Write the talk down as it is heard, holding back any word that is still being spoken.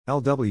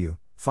LW,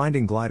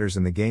 Finding Gliders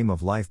in the Game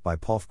of Life by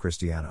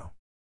paulfchristiano.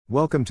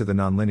 Welcome to the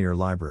Nonlinear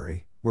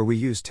Library, where we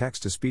use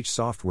text-to-speech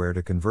software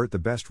to convert the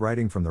best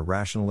writing from the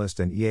rationalist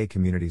and EA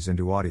communities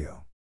into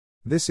audio.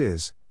 This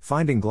is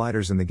Finding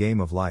Gliders in the Game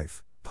of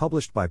Life,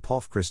 published by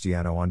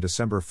paulfchristiano on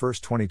December 1,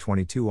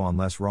 2022 on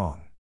Less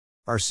Wrong.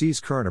 RC's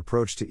current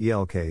approach to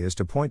ELK is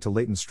to point to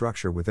latent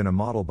structure within a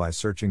model by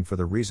searching for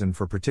the reason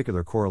for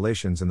particular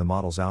correlations in the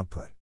model's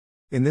output.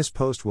 In this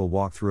post we'll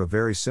walk through a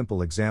very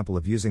simple example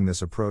of using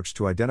this approach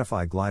to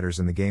identify gliders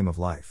in the game of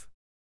life.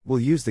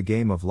 We'll use the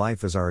game of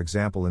life as our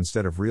example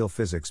instead of real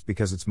physics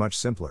because it's much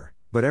simpler,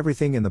 but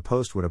everything in the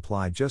post would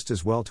apply just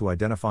as well to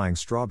identifying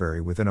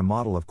strawberry within a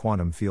model of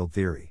quantum field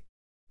theory.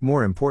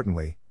 More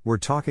importantly, we're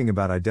talking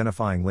about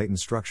identifying latent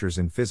structures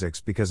in physics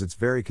because it's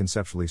very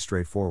conceptually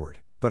straightforward,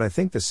 but I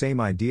think the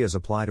same ideas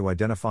apply to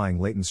identifying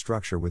latent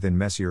structure within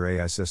messier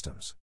AI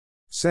systems.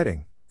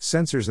 Setting: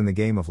 sensors in the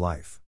game of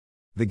life.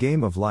 The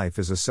game of life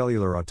is a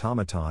cellular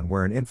automaton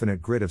where an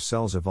infinite grid of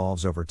cells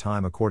evolves over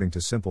time according to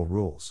simple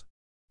rules.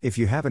 If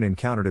you haven't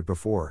encountered it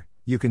before,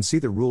 you can see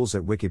the rules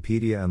at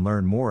Wikipedia and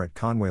learn more at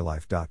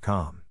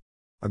conwaylife.com.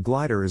 A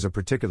glider is a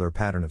particular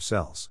pattern of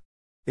cells.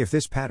 If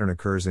this pattern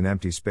occurs in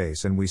empty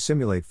space and we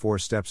simulate 4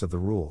 steps of the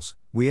rules,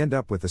 we end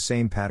up with the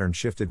same pattern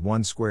shifted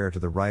 1 square to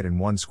the right and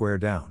 1 square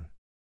down.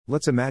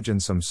 Let's imagine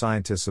some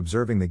scientists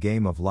observing the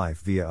game of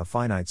life via a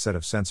finite set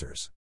of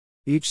sensors.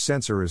 Each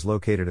sensor is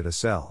located at a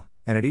cell,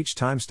 and at each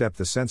time step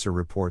the sensor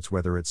reports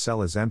whether its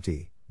cell is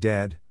empty,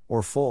 dead,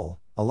 or full,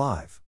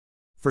 alive.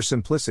 For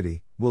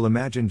simplicity, we'll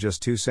imagine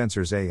just 2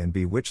 sensors A and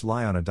B which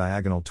lie on a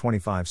diagonal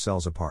 25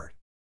 cells apart.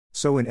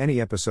 So in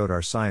any episode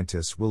our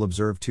scientists will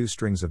observe 2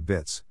 strings of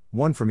bits,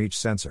 one from each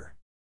sensor.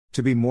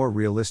 To be more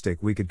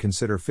realistic we could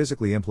consider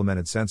physically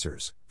implemented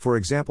sensors, for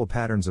example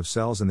patterns of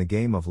cells in the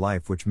game of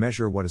life which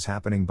measure what is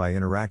happening by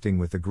interacting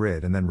with the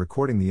grid and then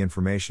recording the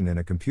information in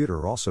a computer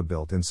are also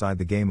built inside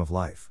the game of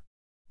life.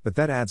 But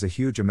that adds a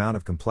huge amount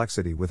of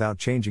complexity without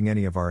changing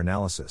any of our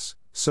analysis,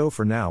 so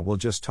for now we'll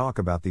just talk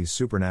about these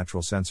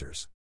supernatural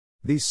sensors.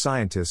 These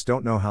scientists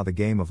don't know how the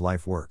game of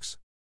life works.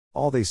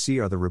 All they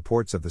see are the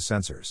reports of the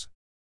sensors.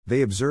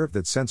 They observe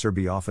that sensor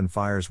B often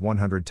fires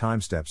 100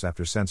 time steps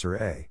after sensor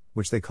A,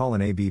 which they call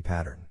an AB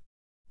pattern.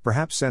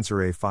 Perhaps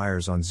sensor A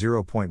fires on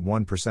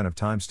 0.1% of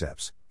time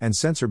steps, and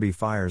sensor B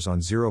fires on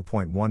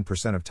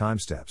 0.1% of time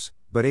steps,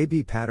 but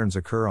AB patterns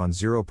occur on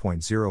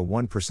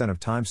 0.01% of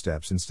time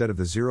steps instead of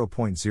the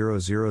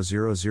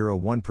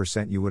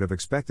 0.00001% you would have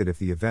expected if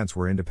the events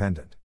were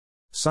independent.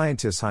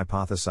 Scientists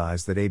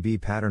hypothesize that AB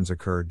patterns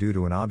occur due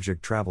to an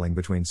object traveling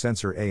between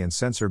sensor A and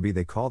sensor B.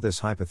 They call this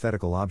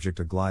hypothetical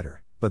object a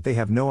glider, but they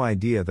have no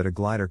idea that a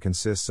glider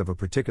consists of a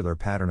particular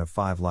pattern of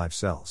 5 live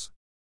cells.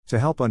 To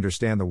help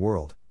understand the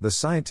world, the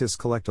scientists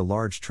collect a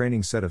large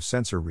training set of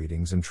sensor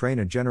readings and train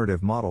a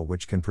generative model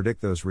which can predict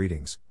those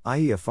readings,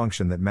 i.e. a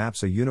function that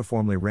maps a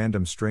uniformly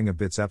random string of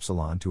bits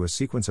epsilon to a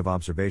sequence of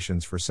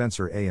observations for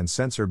sensor A and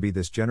sensor B.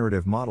 This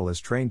generative model is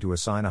trained to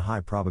assign a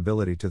high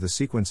probability to the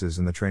sequences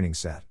in the training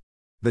set.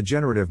 The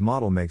generative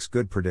model makes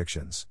good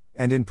predictions,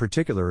 and in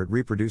particular it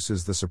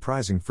reproduces the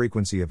surprising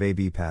frequency of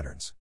AB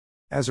patterns.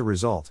 As a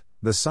result,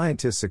 the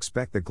scientists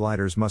expect that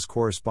gliders must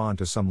correspond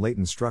to some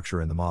latent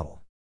structure in the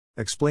model.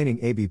 Explaining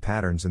AB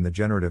patterns in the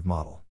generative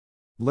model.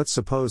 Let's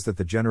suppose that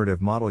the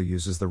generative model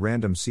uses the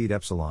random seed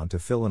epsilon to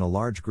fill in a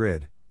large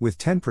grid, with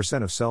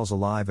 10% of cells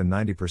alive and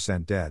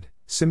 90% dead,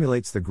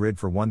 simulates the grid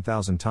for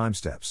 1000 time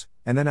steps,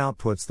 and then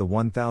outputs the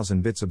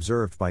 1000 bits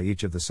observed by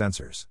each of the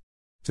sensors.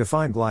 To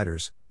find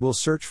gliders, we'll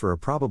search for a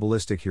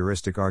probabilistic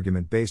heuristic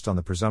argument based on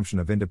the presumption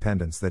of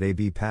independence that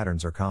AB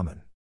patterns are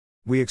common.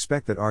 We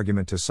expect that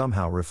argument to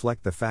somehow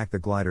reflect the fact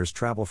that gliders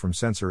travel from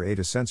sensor A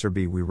to sensor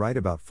B. We write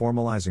about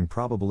formalizing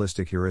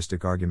probabilistic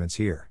heuristic arguments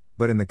here,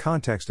 but in the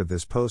context of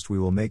this post we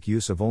will make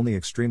use of only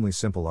extremely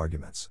simple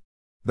arguments.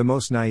 The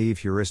most naive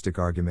heuristic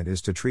argument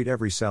is to treat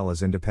every cell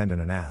as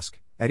independent and ask,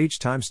 at each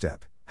time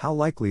step, how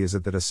likely is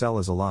it that a cell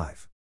is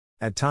alive?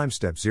 At time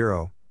step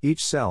 0,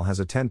 each cell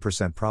has a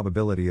 10%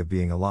 probability of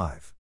being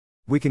alive.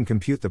 We can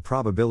compute the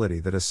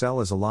probability that a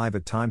cell is alive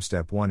at time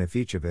step 1 if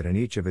each of it and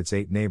each of its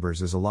 8 neighbors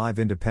is alive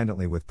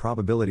independently with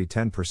probability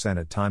 10%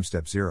 at time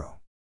step 0.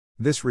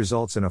 This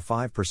results in a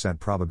 5%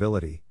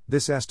 probability.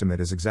 This estimate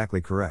is exactly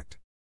correct.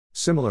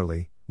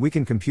 Similarly, we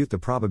can compute the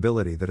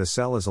probability that a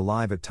cell is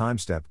alive at time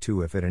step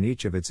 2 if it and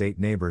each of its 8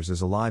 neighbors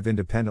is alive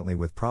independently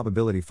with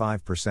probability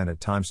 5%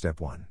 at time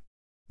step 1.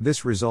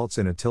 This results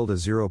in a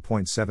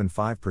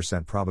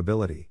 0.75%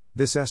 probability.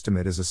 This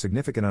estimate is a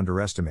significant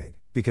underestimate,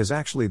 because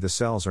actually the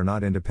cells are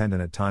not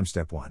independent at time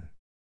step 1.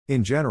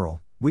 In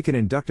general, we can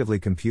inductively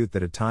compute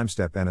that at time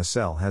step n a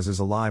cell is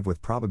alive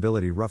with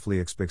probability roughly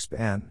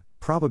n,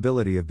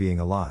 probability of being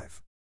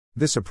alive.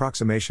 This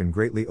approximation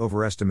greatly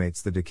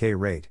overestimates the decay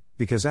rate,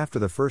 because after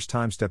the first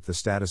time step the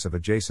status of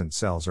adjacent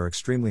cells are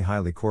extremely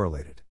highly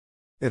correlated.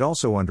 It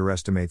also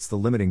underestimates the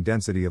limiting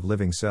density of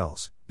living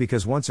cells,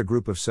 because once a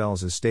group of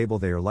cells is stable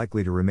they are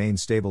likely to remain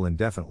stable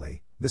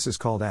indefinitely. This is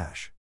called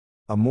ASH.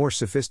 A more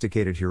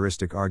sophisticated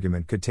heuristic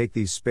argument could take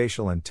these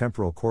spatial and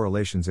temporal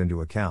correlations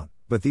into account,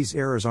 But these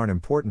errors aren't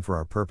important for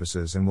our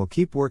purposes, and we'll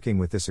keep working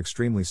with this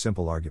extremely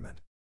simple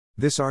argument.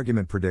 This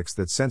argument predicts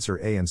that sensor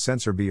A and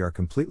sensor B are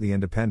completely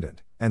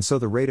independent, and so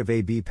the rate of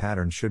AB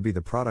patterns should be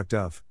the product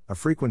of a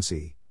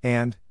frequency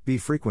and B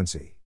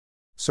frequency.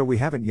 So we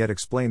haven't yet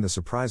explained the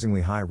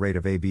surprisingly high rate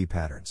of AB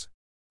patterns.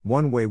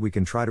 One way we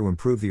can try to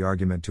improve the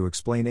argument to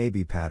explain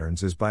AB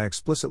patterns is by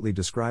explicitly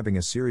describing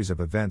a series of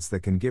events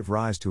that can give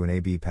rise to an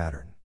AB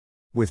pattern.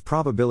 With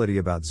probability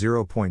about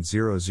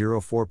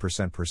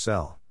 0.004% per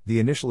cell, the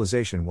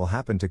initialization will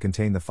happen to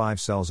contain the 5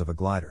 cells of a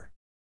glider.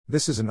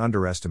 This is an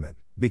underestimate,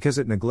 because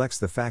it neglects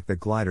the fact that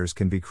gliders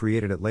can be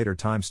created at later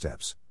time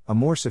steps. A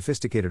more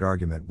sophisticated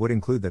argument would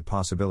include that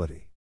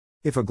possibility.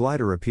 If a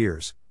glider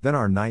appears, then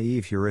our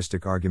naive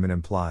heuristic argument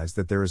implies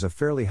that there is a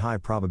fairly high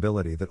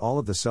probability that all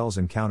of the cells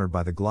encountered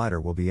by the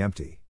glider will be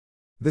empty.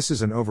 This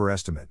is an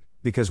overestimate,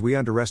 because we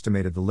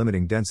underestimated the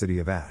limiting density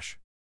of ash.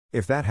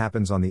 If that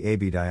happens on the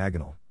AB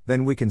diagonal,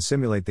 then we can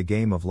simulate the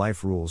game of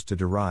life rules to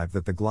derive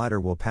that the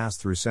glider will pass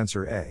through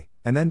sensor A,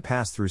 and then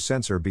pass through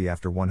sensor B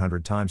after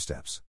 100 time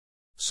steps.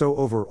 So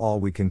overall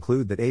we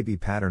conclude that AB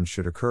patterns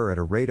should occur at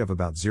a rate of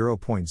about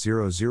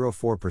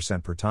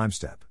 0.004% per time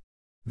step.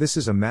 This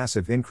is a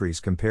massive increase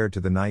compared to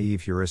the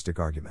naive heuristic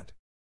argument.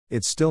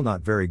 It's still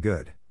not very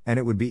good, and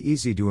it would be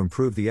easy to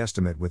improve the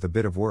estimate with a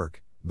bit of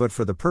work, but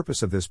for the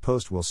purpose of this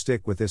post we'll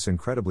stick with this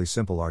incredibly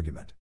simple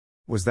argument.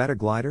 Was that a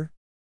glider?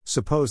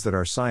 Suppose that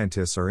our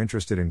scientists are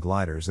interested in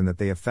gliders and that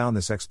they have found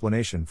this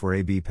explanation for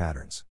AB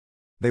patterns.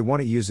 They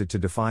want to use it to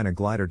define a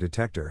glider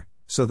detector,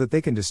 so that they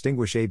can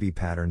distinguish AB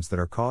patterns that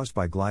are caused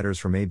by gliders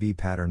from AB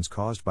patterns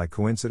caused by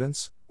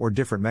coincidence, or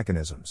different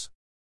mechanisms.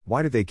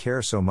 Why do they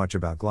care so much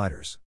about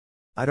gliders?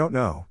 I don't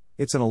know,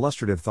 it's an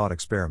illustrative thought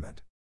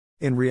experiment.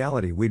 In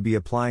reality, we'd be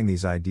applying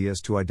these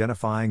ideas to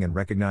identifying and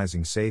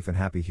recognizing safe and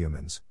happy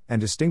humans, and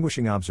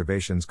distinguishing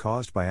observations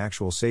caused by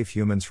actual safe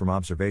humans from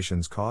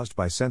observations caused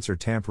by sensor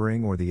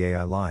tampering or the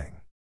AI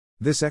lying.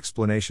 This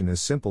explanation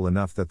is simple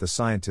enough that the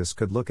scientists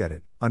could look at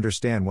it,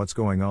 understand what's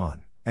going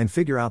on, and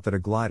figure out that a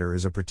glider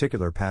is a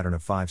particular pattern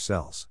of 5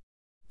 cells.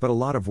 But a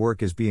lot of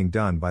work is being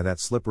done by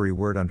that slippery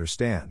word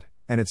understand,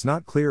 and it's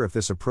not clear if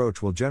this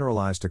approach will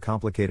generalize to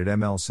complicated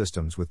ML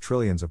systems with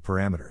trillions of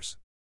parameters.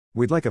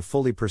 We'd like a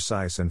fully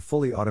precise and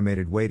fully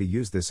automated way to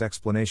use this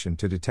explanation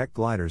to detect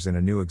gliders in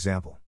a new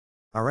example.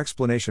 Our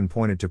explanation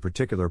pointed to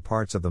particular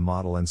parts of the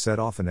model and said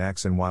often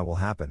X and Y will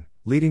happen,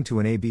 leading to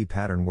an AB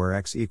pattern where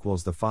X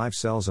equals the 5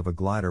 cells of a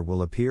glider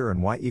will appear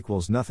and Y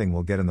equals nothing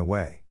will get in the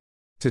way.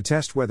 To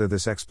test whether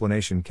this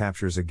explanation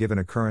captures a given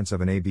occurrence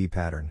of an AB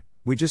pattern,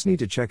 we just need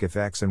to check if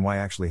X and Y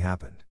actually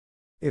happened.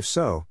 If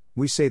so,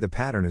 we say the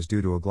pattern is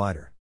due to a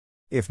glider.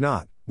 If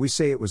not, we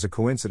say it was a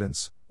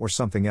coincidence, or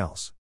something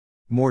else.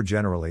 More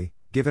generally,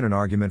 given an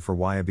argument for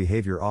why a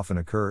behavior often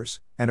occurs,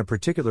 and a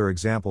particular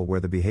example where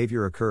the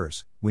behavior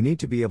occurs, we need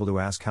to be able to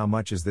ask how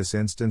much is this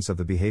instance of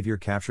the behavior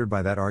captured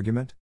by that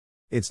argument?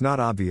 It's not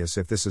obvious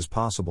if this is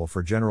possible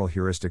for general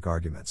heuristic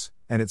arguments,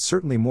 and it's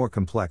certainly more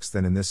complex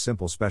than in this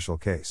simple special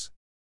case.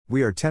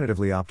 We are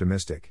tentatively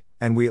optimistic,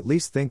 and we at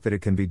least think that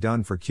it can be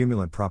done for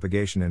cumulant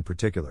propagation in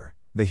particular,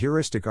 the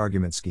heuristic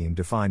argument scheme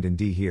defined in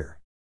D here.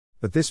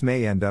 But this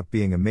may end up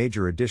being a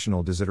major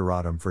additional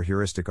desideratum for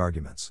heuristic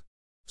arguments.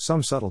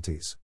 Some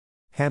subtleties.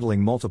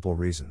 Handling multiple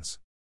reasons.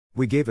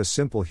 We gave a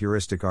simple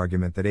heuristic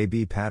argument that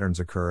AB patterns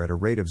occur at a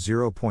rate of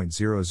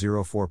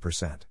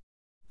 0.004%.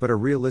 But a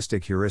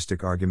realistic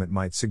heuristic argument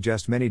might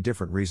suggest many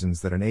different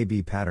reasons that an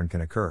AB pattern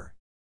can occur.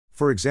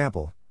 For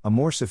example, a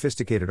more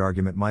sophisticated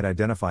argument might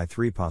identify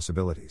 3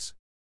 possibilities.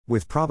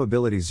 With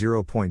probability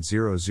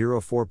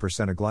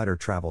 0.004% a glider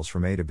travels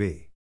from A to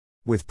B.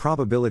 With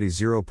probability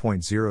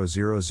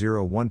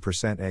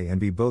 0.0001% A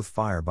and B both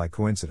fire by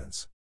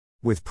coincidence.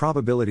 With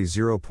probability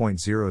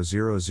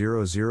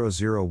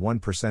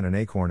 0.000001% an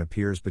acorn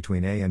appears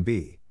between A and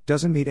B,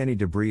 doesn't meet any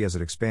debris as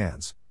it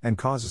expands, and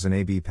causes an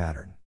AB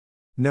pattern.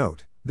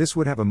 Note, this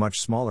would have a much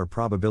smaller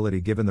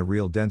probability given the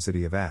real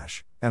density of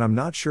ash, and I'm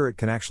not sure it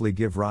can actually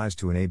give rise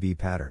to an AB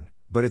pattern,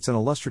 but it's an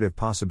illustrative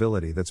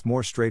possibility that's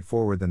more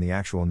straightforward than the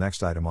actual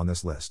next item on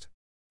this list.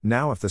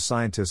 Now if the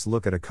scientists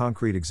look at a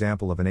concrete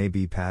example of an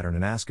AB pattern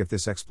and ask if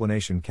this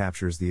explanation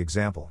captures the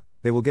example,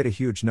 they will get a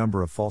huge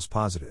number of false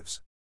positives.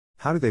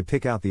 How do they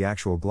pick out the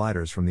actual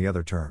gliders from the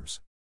other terms?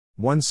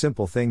 One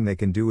simple thing they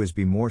can do is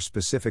be more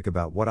specific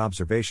about what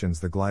observations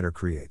the glider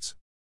creates.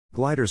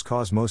 Gliders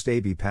cause most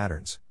AB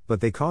patterns,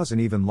 but they cause an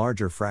even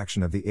larger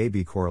fraction of the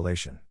AB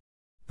correlation.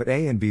 But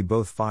A and B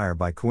both fire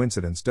by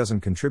coincidence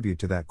doesn't contribute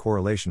to that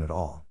correlation at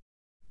all.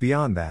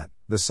 Beyond that,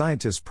 the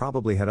scientists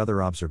probably had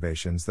other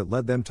observations that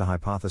led them to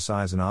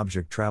hypothesize an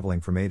object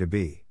traveling from A to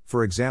B.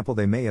 For example,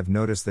 they may have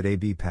noticed that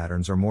AB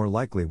patterns are more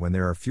likely when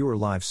there are fewer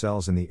live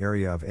cells in the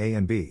area of A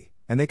and B,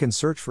 and they can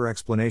search for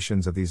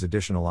explanations of these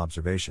additional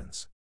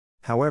observations.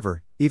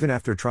 However, even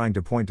after trying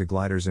to point to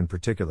gliders in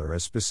particular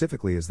as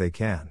specifically as they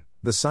can,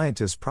 the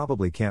scientists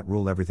probably can't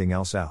rule everything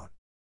else out.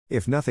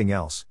 If nothing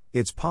else,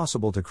 it's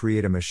possible to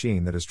create a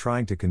machine that is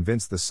trying to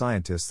convince the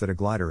scientists that a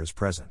glider is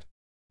present.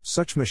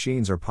 Such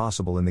machines are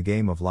possible in the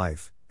game of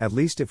life, at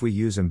least if we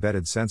use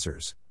embedded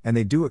sensors, and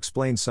they do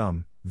explain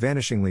some,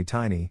 vanishingly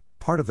tiny,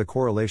 part of the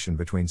correlation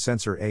between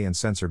sensor A and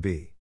sensor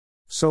B.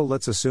 So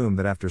let's assume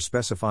that after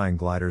specifying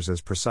gliders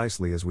as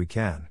precisely as we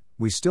can,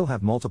 we still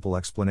have multiple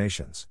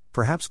explanations.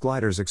 Perhaps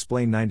gliders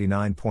explain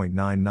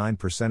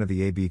 99.99% of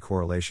the AB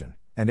correlation,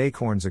 and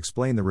acorns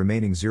explain the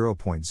remaining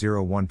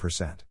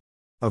 0.01%.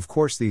 Of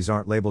course, these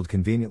aren't labeled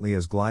conveniently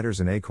as gliders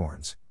and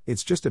acorns,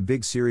 it's just a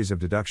big series of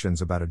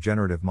deductions about a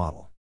generative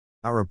model.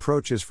 Our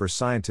approach is for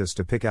scientists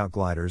to pick out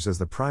gliders as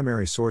the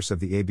primary source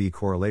of the AB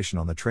correlation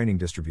on the training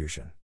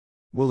distribution.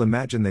 We'll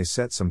imagine they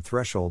set some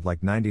threshold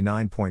like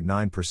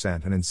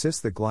 99.9% and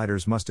insist that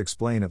gliders must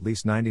explain at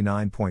least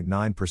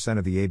 99.9%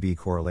 of the AB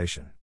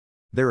correlation.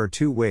 There are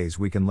two ways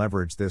we can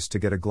leverage this to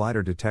get a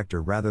glider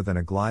detector rather than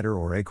a glider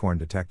or acorn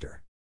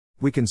detector.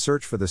 We can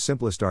search for the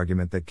simplest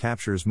argument that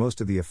captures most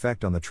of the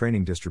effect on the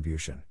training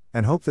distribution,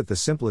 and hope that the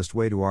simplest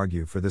way to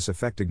argue for this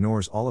effect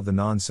ignores all of the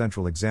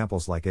non-central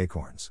examples like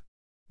acorns.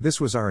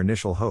 This was our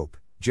initial hope,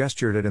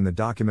 gestured at in the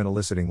document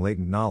eliciting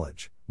latent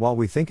knowledge. While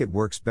we think it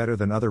works better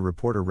than other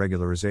reporter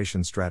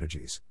regularization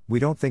strategies, we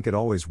don't think it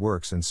always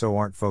works and so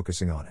aren't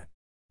focusing on it.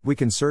 We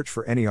can search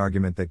for any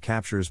argument that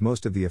captures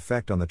most of the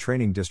effect on the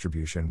training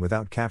distribution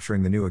without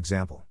capturing the new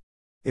example.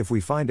 If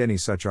we find any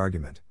such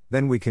argument,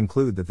 then we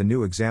conclude that the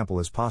new example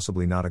is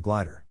possibly not a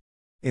glider.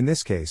 In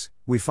this case,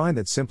 we find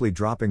that simply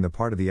dropping the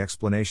part of the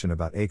explanation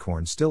about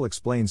acorn still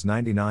explains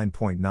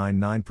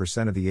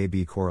 99.99% of the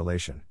AB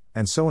correlation,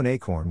 and so an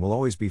acorn will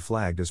always be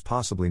flagged as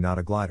possibly not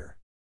a glider.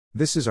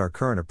 This is our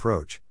current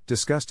approach,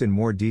 discussed in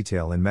more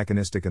detail in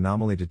mechanistic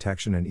anomaly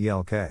detection and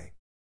ELK.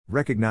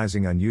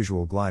 Recognizing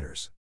unusual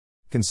gliders.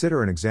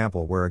 Consider an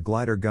example where a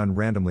glider gun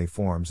randomly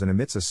forms and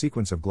emits a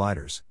sequence of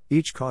gliders,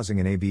 each causing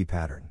an AB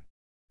pattern.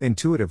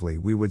 Intuitively,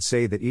 we would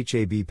say that each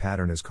AB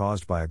pattern is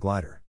caused by a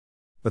glider.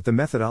 But the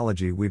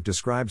methodology we've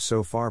described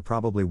so far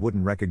probably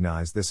wouldn't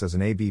recognize this as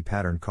an AB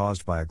pattern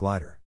caused by a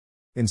glider.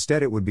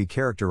 Instead, it would be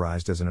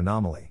characterized as an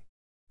anomaly.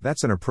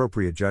 That's an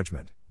appropriate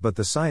judgment, but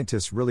the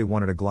scientists really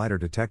wanted a glider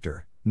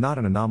detector, not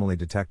an anomaly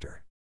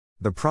detector.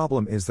 The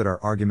problem is that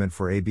our argument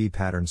for AB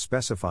patterns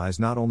specifies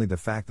not only the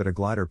fact that a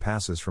glider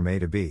passes from A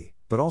to B,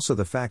 but also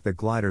the fact that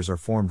gliders are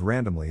formed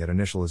randomly at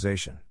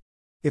initialization.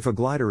 If a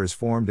glider is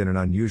formed in an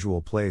unusual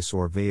place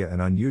or via an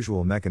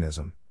unusual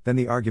mechanism, then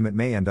the argument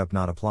may end up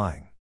not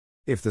applying.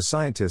 If the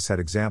scientists had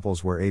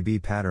examples where AB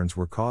patterns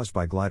were caused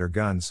by glider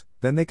guns,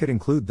 then they could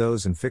include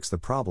those and fix the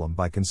problem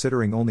by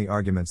considering only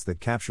arguments that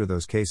capture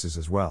those cases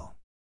as well.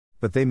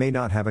 But they may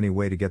not have any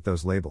way to get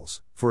those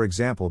labels, for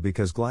example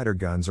because glider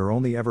guns are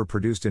only ever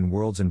produced in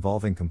worlds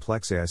involving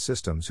complex AI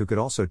systems who could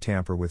also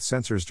tamper with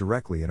sensors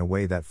directly in a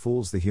way that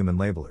fools the human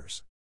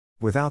labelers.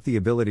 Without the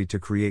ability to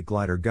create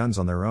glider guns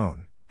on their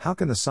own, how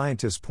can the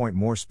scientists point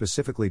more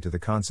specifically to the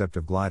concept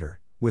of glider,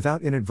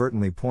 without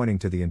inadvertently pointing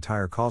to the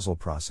entire causal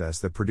process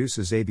that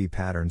produces AB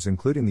patterns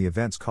including the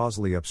events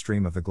causally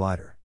upstream of the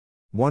glider?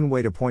 One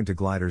way to point to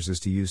gliders is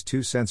to use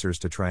two sensors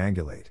to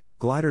triangulate.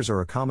 Gliders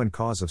are a common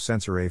cause of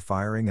sensor A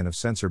firing and of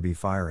sensor B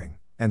firing,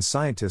 and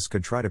scientists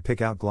could try to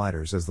pick out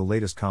gliders as the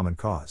latest common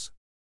cause.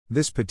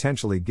 This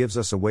potentially gives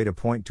us a way to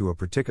point to a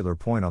particular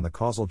point on the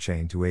causal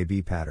chain to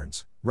AB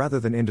patterns, rather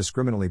than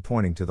indiscriminately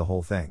pointing to the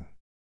whole thing.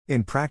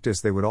 In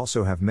practice, they would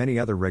also have many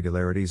other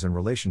regularities and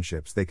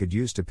relationships they could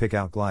use to pick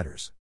out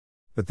gliders.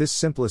 But this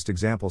simplest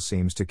example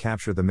seems to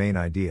capture the main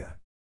idea.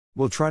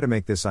 We'll try to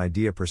make this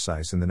idea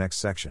precise in the next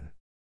section.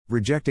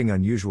 Rejecting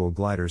unusual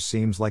gliders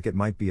seems like it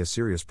might be a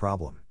serious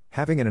problem.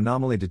 Having an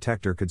anomaly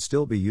detector could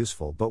still be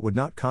useful but would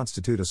not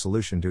constitute a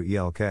solution to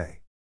ELK.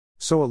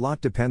 So a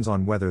lot depends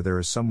on whether there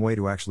is some way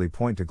to actually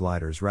point to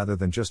gliders rather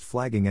than just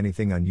flagging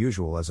anything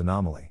unusual as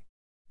anomaly.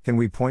 Can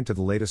we point to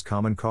the latest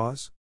common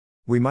cause?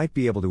 We might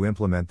be able to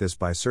implement this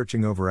by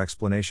searching over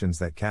explanations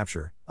that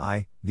capture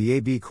I, the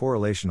AB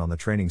correlation on the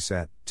training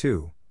set,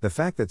 2, the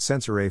fact that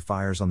sensor A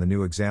fires on the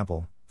new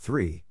example,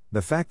 3,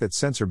 the fact that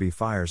sensor B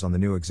fires on the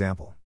new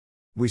example.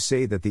 We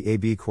say that the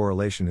AB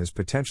correlation is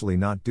potentially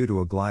not due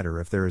to a glider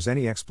if there is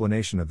any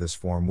explanation of this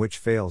form which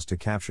fails to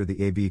capture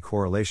the AB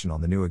correlation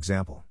on the new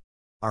example.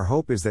 Our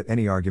hope is that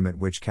any argument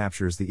which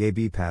captures the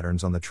AB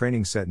patterns on the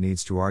training set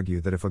needs to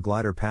argue that if a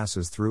glider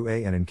passes through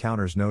A and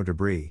encounters no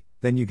debris,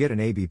 then you get an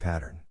AB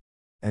pattern.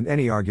 And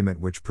any argument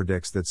which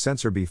predicts that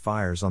sensor B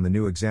fires on the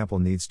new example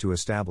needs to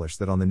establish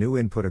that on the new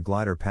input a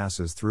glider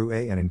passes through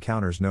A and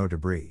encounters no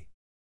debris.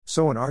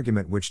 So an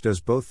argument which does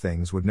both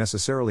things would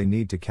necessarily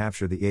need to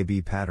capture the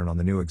AB pattern on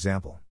the new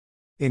example.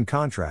 In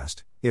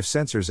contrast, if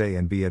sensors A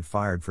and B had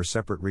fired for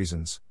separate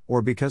reasons,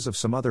 or because of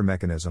some other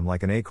mechanism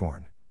like an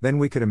acorn, then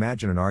we could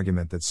imagine an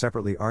argument that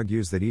separately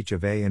argues that each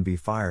of A and B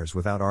fires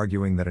without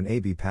arguing that an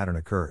AB pattern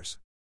occurs.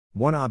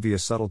 One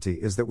obvious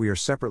subtlety is that we are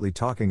separately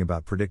talking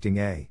about predicting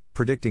A,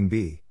 predicting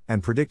B,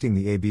 and predicting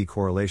the AB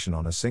correlation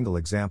on a single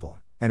example,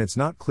 and it's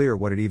not clear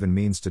what it even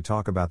means to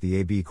talk about the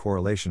AB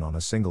correlation on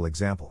a single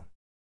example.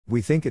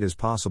 We think it is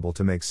possible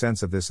to make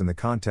sense of this in the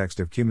context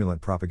of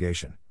cumulant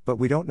propagation, but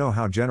we don't know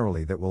how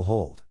generally that will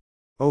hold.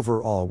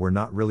 Overall, we're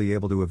not really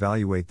able to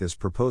evaluate this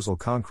proposal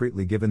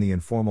concretely given the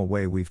informal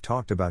way we've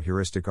talked about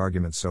heuristic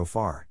arguments so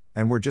far,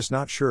 and we're just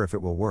not sure if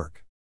it will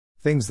work.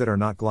 Things that are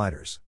not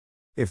gliders.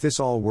 If this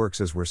all works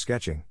as we're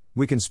sketching,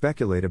 we can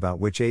speculate about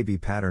which AB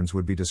patterns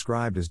would be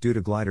described as due to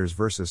gliders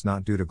versus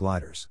not due to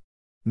gliders.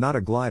 Not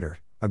a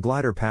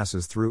glider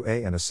passes through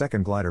A and a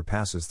second glider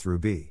passes through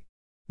B.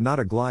 Not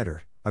a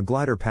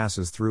glider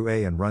passes through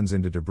A and runs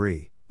into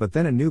debris, but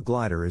then a new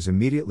glider is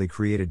immediately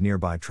created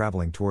nearby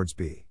traveling towards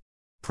B.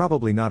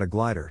 Probably not a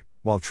glider,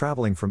 while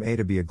traveling from A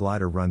to B a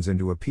glider runs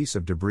into a piece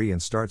of debris and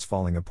starts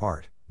falling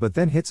apart, but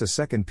then hits a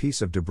second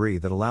piece of debris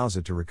that allows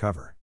it to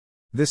recover.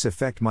 This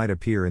effect might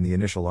appear in the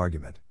initial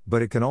argument,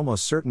 but it can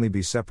almost certainly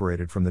be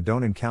separated from the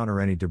don't encounter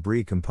any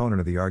debris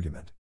component of the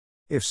argument.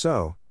 If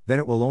so, then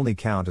it will only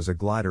count as a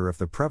glider if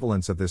the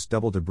prevalence of this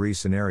double debris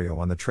scenario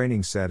on the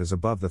training set is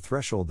above the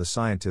threshold the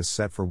scientists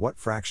set for what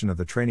fraction of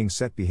the training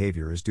set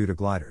behavior is due to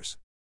gliders.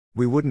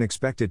 We wouldn't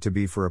expect it to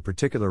be for a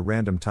particular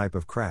random type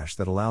of crash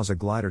that allows a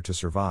glider to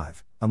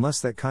survive,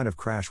 unless that kind of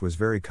crash was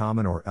very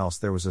common or else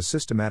there was a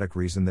systematic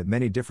reason that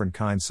many different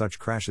kinds such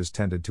crashes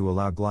tended to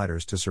allow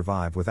gliders to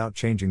survive without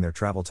changing their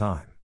travel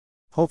time.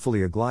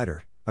 Hopefully a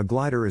glider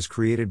is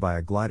created by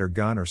a glider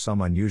gun or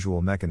some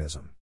unusual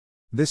mechanism.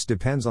 This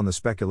depends on the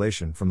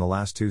speculation from the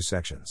last two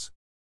sections.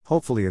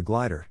 Hopefully a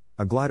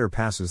glider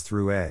passes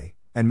through A,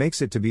 and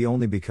makes it to be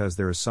only because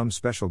there is some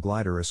special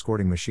glider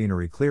escorting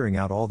machinery clearing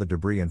out all the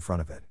debris in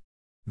front of it.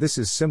 This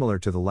is similar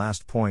to the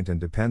last point and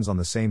depends on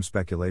the same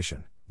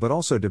speculation, but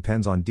also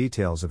depends on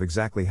details of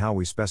exactly how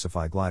we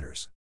specify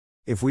gliders.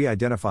 If we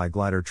identify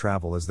glider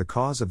travel as the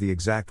cause of the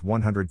exact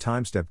 100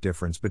 time step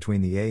difference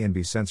between the A and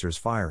B sensors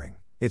firing,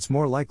 it's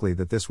more likely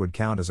that this would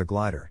count as a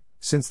glider,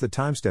 since the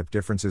time step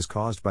difference is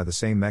caused by the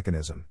same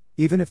mechanism,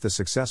 even if the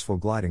successful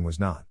gliding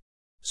was not.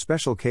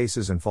 Special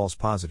cases and false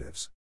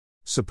positives.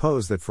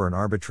 Suppose that for an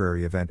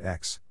arbitrary event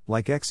x,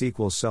 like x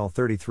equals cell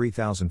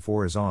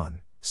 33004 is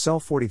on,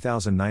 cell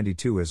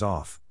 40092 is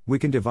off, we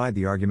can divide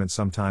the argument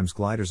sometimes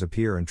gliders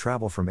appear and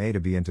travel from A to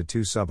B into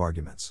two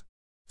sub-arguments.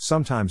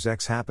 Sometimes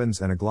x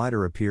happens and a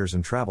glider appears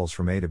and travels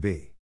from A to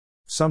B.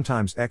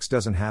 Sometimes x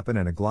doesn't happen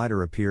and a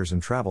glider appears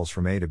and travels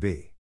from A to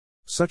B.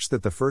 Such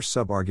that the first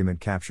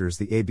sub-argument captures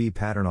the AB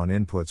pattern on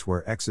inputs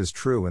where x is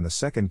true and the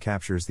second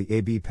captures the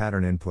AB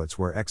pattern inputs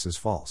where x is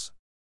false.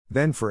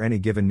 Then for any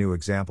given new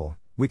example,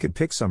 we could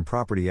pick some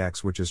property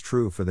x which is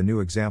true for the new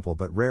example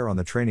but rare on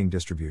the training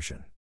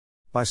distribution.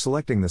 By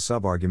selecting the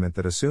sub-argument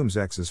that assumes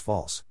x is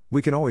false,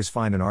 we can always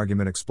find an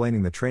argument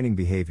explaining the training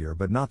behavior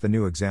but not the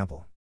new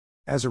example.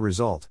 As a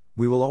result,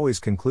 we will always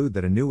conclude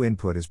that a new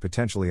input is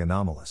potentially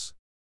anomalous.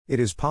 It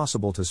is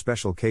possible to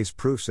special case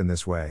proofs in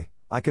this way.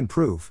 I can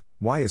prove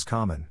y is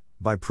common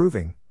by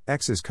proving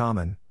x is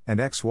common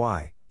and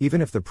xy,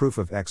 even if the proof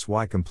of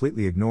xy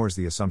completely ignores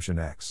the assumption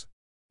x.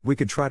 We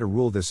could try to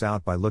rule this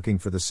out by looking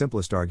for the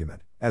simplest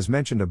argument, as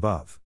mentioned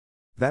above.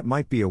 That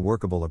might be a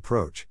workable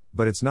approach,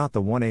 but it's not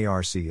the one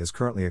ARC is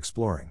currently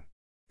exploring.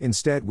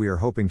 Instead, we are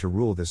hoping to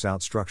rule this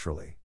out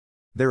structurally.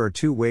 There are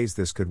two ways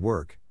this could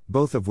work,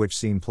 both of which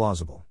seem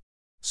plausible.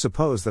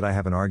 Suppose that I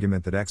have an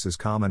argument that x is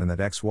common and that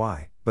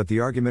xy, but the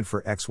argument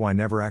for xy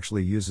never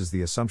actually uses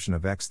the assumption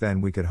of x.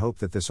 Then we could hope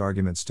that this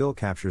argument still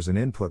captures an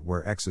input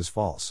where x is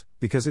false,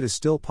 because it is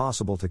still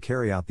possible to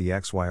carry out the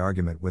xy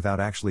argument without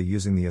actually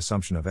using the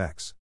assumption of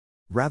x.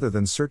 Rather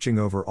than searching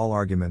over all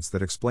arguments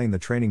that explain the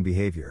training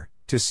behavior,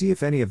 to see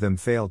if any of them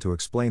fail to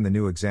explain the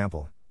new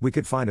example, we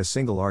could find a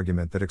single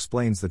argument that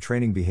explains the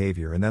training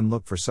behavior and then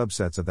look for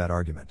subsets of that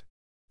argument.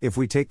 If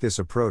we take this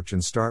approach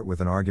and start with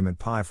an argument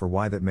pi for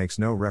y that makes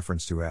no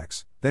reference to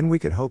x, then we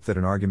could hope that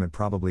an argument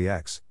probably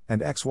x,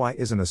 and xy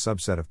isn't a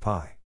subset of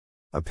pi.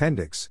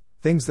 Appendix,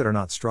 things that are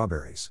not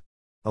strawberries.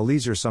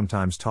 Eliezer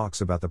sometimes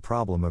talks about the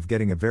problem of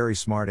getting a very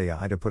smart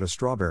AI to put a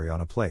strawberry on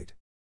a plate.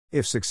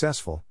 If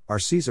successful,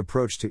 RC's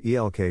approach to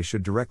ELK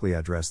should directly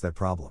address that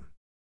problem.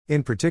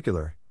 In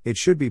particular, it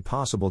should be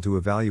possible to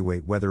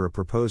evaluate whether a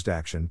proposed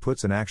action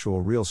puts an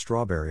actual real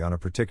strawberry on a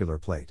particular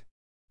plate.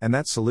 And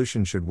that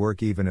solution should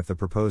work even if the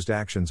proposed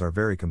actions are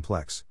very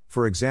complex.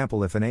 For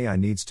example, if an AI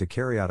needs to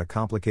carry out a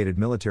complicated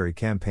military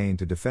campaign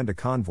to defend a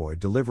convoy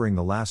delivering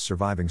the last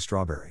surviving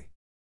strawberry.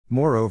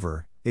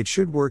 Moreover, it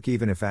should work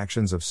even if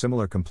actions of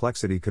similar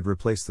complexity could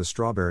replace the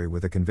strawberry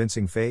with a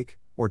convincing fake,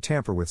 or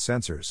tamper with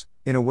sensors,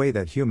 in a way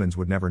that humans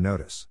would never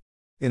notice.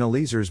 In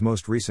Eliezer's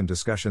most recent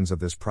discussions of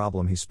this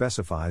problem, he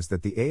specifies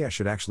that the AI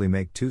should actually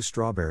make two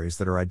strawberries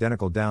that are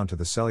identical down to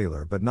the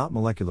cellular but not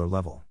molecular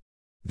level.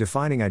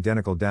 Defining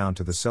identical down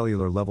to the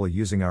cellular level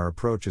using our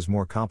approach is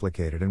more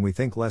complicated and we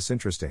think less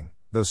interesting,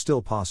 though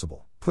still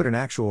possible. Put an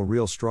actual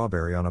real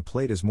strawberry on a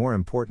plate is more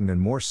important and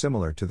more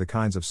similar to the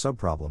kinds of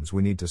subproblems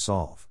we need to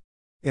solve.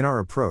 In our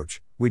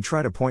approach, we'd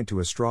try to point to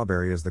a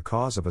strawberry as the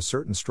cause of a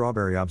certain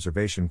strawberry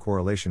observation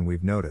correlation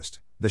we've noticed: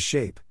 the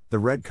shape, the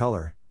red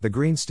color, the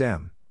green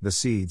stem, the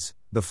seeds,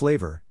 the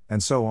flavor,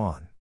 and so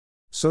on.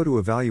 So to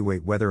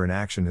evaluate whether an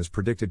action is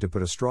predicted to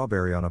put a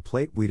strawberry on a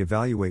plate, we'd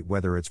evaluate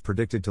whether it's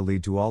predicted to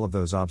lead to all of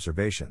those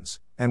observations,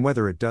 and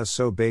whether it does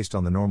so based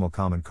on the normal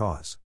common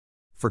cause.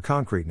 For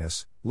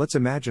concreteness, let's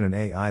imagine an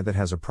AI that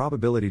has a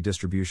probability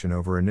distribution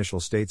over initial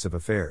states of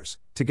affairs,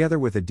 together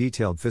with a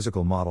detailed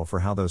physical model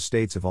for how those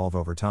states evolve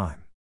over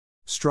time.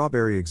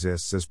 Strawberry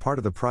exists as part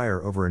of the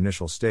prior over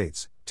initial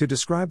states. To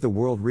describe the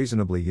world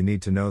reasonably, you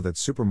need to know that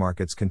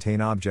supermarkets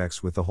contain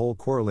objects with the whole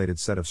correlated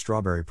set of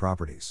strawberry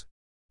properties.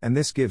 And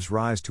this gives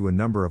rise to a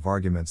number of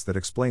arguments that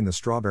explain the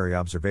strawberry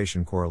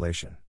observation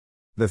correlation.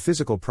 The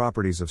physical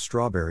properties of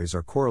strawberries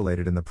are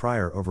correlated in the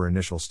prior over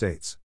initial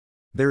states.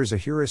 There is a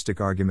heuristic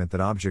argument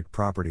that object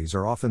properties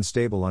are often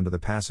stable under the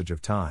passage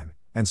of time,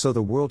 and so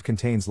the world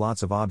contains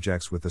lots of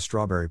objects with the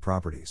strawberry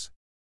properties.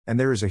 And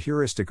there is a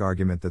heuristic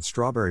argument that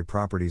strawberry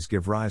properties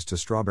give rise to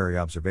strawberry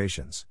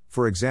observations,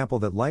 for example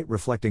that light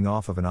reflecting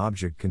off of an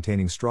object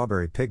containing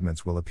strawberry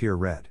pigments will appear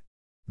red.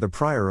 The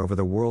prior over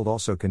the world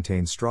also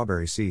contains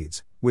strawberry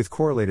seeds, with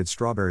correlated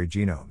strawberry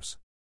genomes.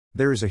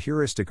 There is a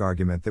heuristic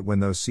argument that when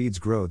those seeds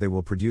grow they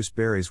will produce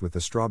berries with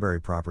the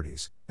strawberry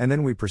properties, and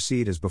then we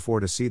proceed as before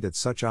to see that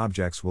such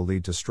objects will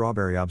lead to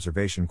strawberry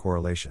observation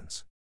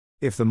correlations.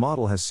 If the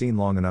model has seen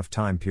long enough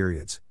time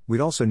periods, we'd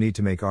also need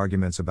to make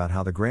arguments about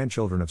how the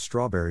grandchildren of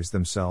strawberries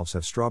themselves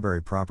have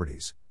strawberry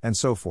properties, and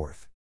so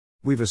forth.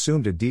 We've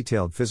assumed a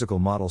detailed physical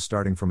model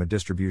starting from a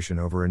distribution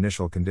over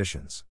initial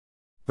conditions.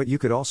 But you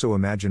could also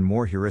imagine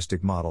more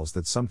heuristic models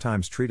that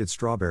sometimes treated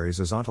strawberries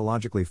as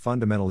ontologically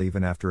fundamental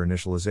even after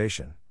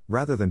initialization,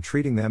 rather than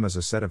treating them as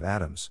a set of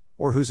atoms,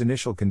 or whose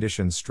initial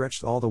conditions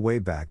stretched all the way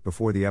back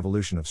before the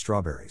evolution of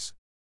strawberries.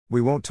 We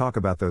won't talk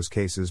about those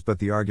cases, but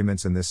the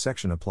arguments in this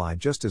section apply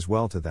just as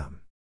well to them.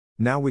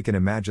 Now we can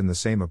imagine the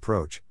same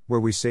approach, where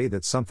we say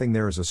that something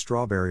there is a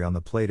strawberry on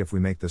the plate if we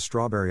make the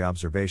strawberry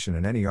observation,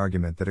 and any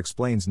argument that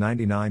explains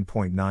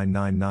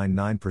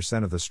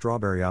 99.9999% of the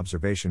strawberry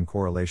observation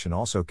correlation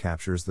also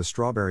captures the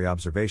strawberry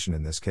observation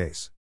in this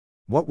case.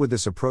 What would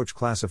this approach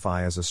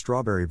classify as a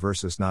strawberry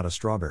versus not a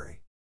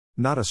strawberry?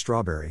 Not a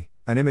strawberry,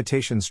 an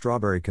imitation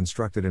strawberry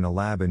constructed in a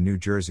lab in New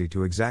Jersey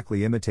to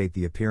exactly imitate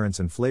the appearance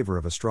and flavor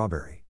of a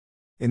strawberry.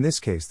 In this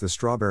case, the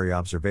strawberry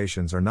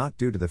observations are not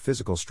due to the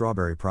physical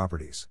strawberry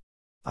properties.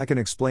 I can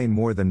explain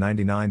more than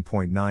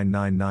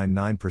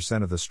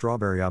 99.9999% of the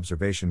strawberry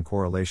observation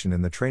correlation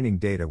in the training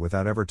data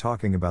without ever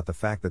talking about the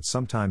fact that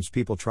sometimes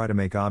people try to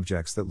make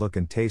objects that look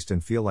and taste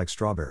and feel like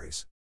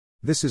strawberries.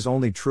 This is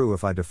only true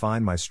if I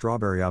define my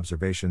strawberry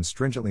observations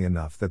stringently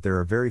enough that there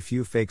are very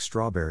few fake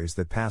strawberries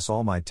that pass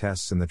all my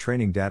tests in the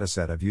training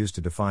dataset I've used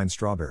to define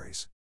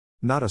strawberries.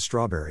 Not a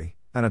strawberry,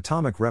 an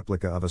atomic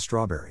replica of a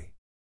strawberry.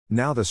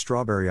 Now the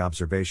strawberry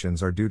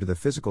observations are due to the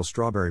physical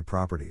strawberry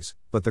properties,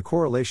 but the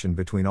correlation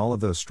between all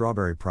of those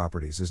strawberry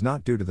properties is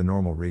not due to the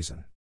normal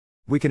reason.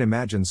 We can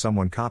imagine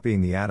someone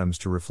copying the atoms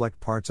to reflect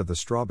parts of the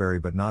strawberry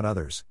but not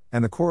others,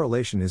 and the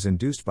correlation is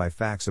induced by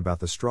facts about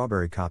the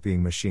strawberry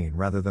copying machine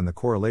rather than the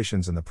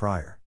correlations in the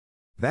prior.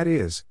 That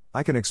is,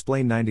 I can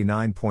explain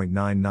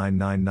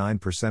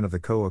 99.9999% of the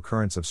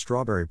co-occurrence of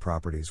strawberry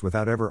properties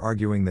without ever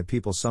arguing that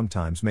people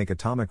sometimes make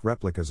atomic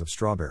replicas of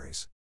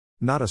strawberries.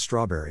 Not a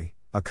strawberry,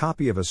 a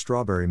copy of a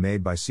strawberry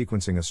made by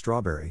sequencing a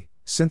strawberry,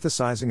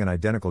 synthesizing an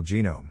identical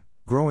genome,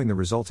 growing the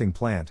resulting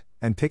plant,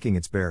 and picking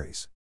its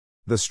berries.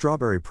 The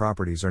strawberry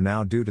properties are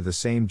now due to the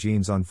same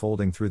genes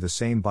unfolding through the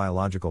same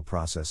biological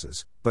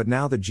processes, but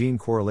now the gene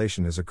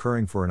correlation is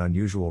occurring for an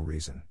unusual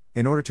reason.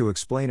 In order to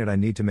explain it, I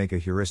need to make a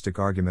heuristic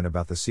argument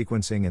about the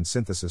sequencing and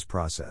synthesis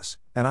process,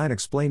 and I can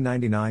explain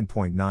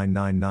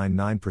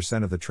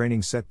 99.9999% of the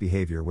training set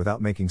behavior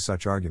without making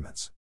such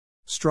arguments.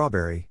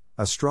 Strawberry,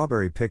 a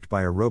strawberry picked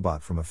by a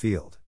robot from a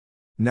field.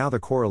 Now the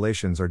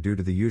correlations are due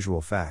to the usual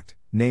fact,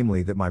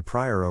 namely that my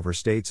prior over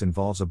states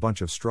involves a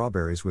bunch of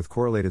strawberries with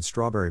correlated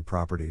strawberry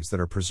properties that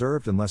are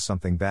preserved unless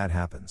something bad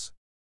happens.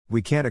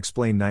 We can't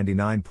explain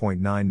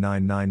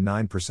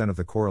 99.9999% of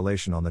the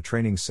correlation on the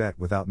training set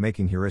without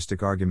making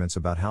heuristic arguments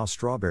about how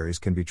strawberries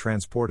can be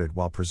transported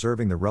while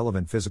preserving the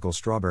relevant physical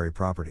strawberry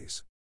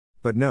properties.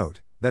 But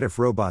note that if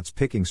robots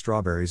picking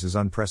strawberries is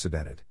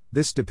unprecedented,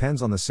 this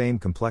depends on the same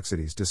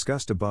complexities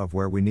discussed above,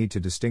 where we need to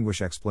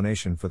distinguish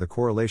explanation for the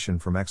correlation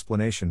from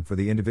explanation for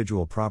the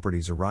individual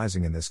properties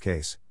arising in this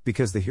case,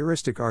 because the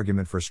heuristic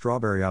argument for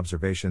strawberry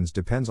observations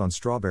depends on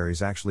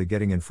strawberries actually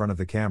getting in front of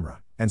the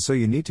camera, and so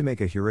you need to make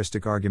a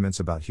heuristic arguments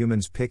about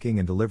humans picking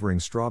and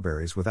delivering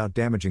strawberries without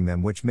damaging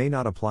them, which may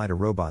not apply to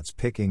robots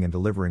picking and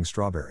delivering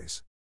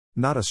strawberries.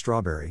 Not a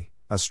strawberry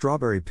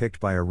picked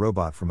by a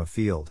robot from a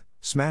field,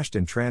 smashed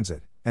in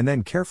transit, and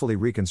then carefully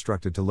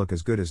reconstructed to look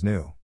as good as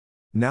new.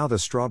 Now the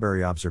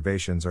strawberry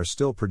observations are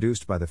still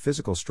produced by the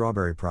physical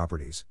strawberry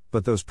properties,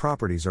 but those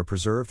properties are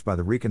preserved by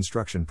the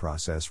reconstruction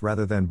process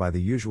rather than by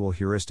the usual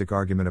heuristic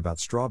argument about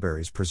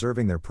strawberries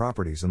preserving their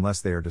properties unless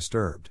they are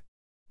disturbed.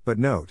 But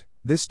note,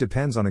 this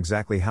depends on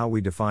exactly how we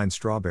define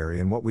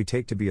strawberry and what we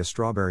take to be a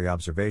strawberry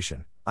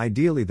observation.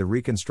 Ideally, the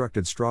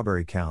reconstructed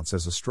strawberry counts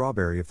as a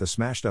strawberry if the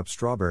smashed up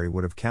strawberry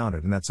would have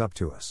counted, and that's up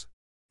to us.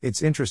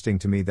 It's interesting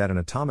to me that an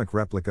atomic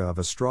replica of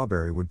a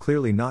strawberry would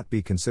clearly not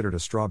be considered a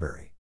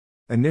strawberry.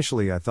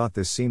 Initially I thought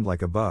this seemed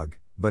like a bug,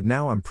 but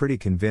now I'm pretty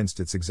convinced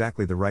it's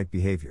exactly the right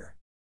behavior.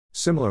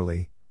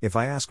 Similarly, if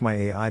I ask my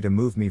AI to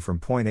move me from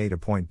point A to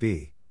point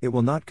B, it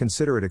will not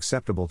consider it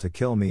acceptable to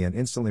kill me and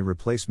instantly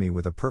replace me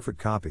with a perfect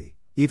copy,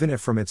 even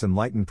if from its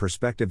enlightened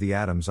perspective the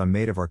atoms I'm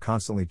made of are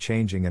constantly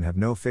changing and have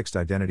no fixed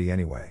identity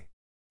anyway.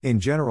 In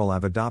general,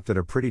 I've adopted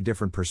a pretty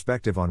different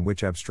perspective on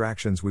which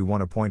abstractions we want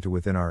to point to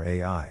within our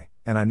AI,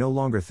 and I no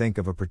longer think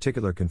of a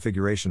particular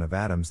configuration of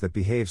atoms that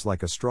behaves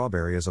like a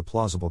strawberry as a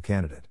plausible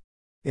candidate.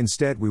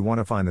 Instead, we want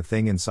to find the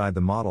thing inside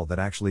the model that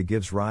actually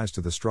gives rise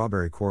to the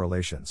strawberry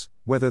correlations,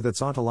 whether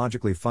that's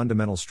ontologically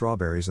fundamental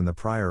strawberries in the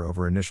prior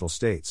over initial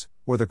states,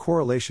 or the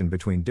correlation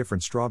between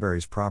different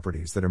strawberries'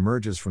 properties that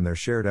emerges from their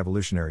shared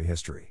evolutionary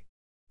history.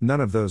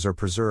 None of those are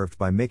preserved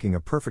by making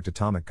a perfect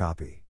atomic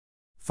copy.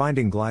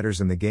 Finding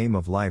Gliders in the Game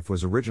of Life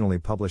was originally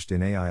published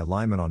in AI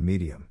Alignment on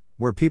Medium,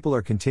 where people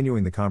are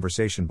continuing the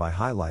conversation by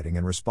highlighting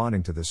and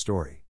responding to this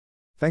story.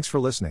 Thanks for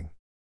listening.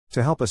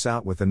 To help us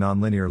out with the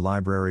Nonlinear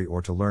Library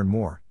or to learn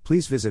more,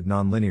 please visit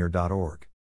nonlinear.org.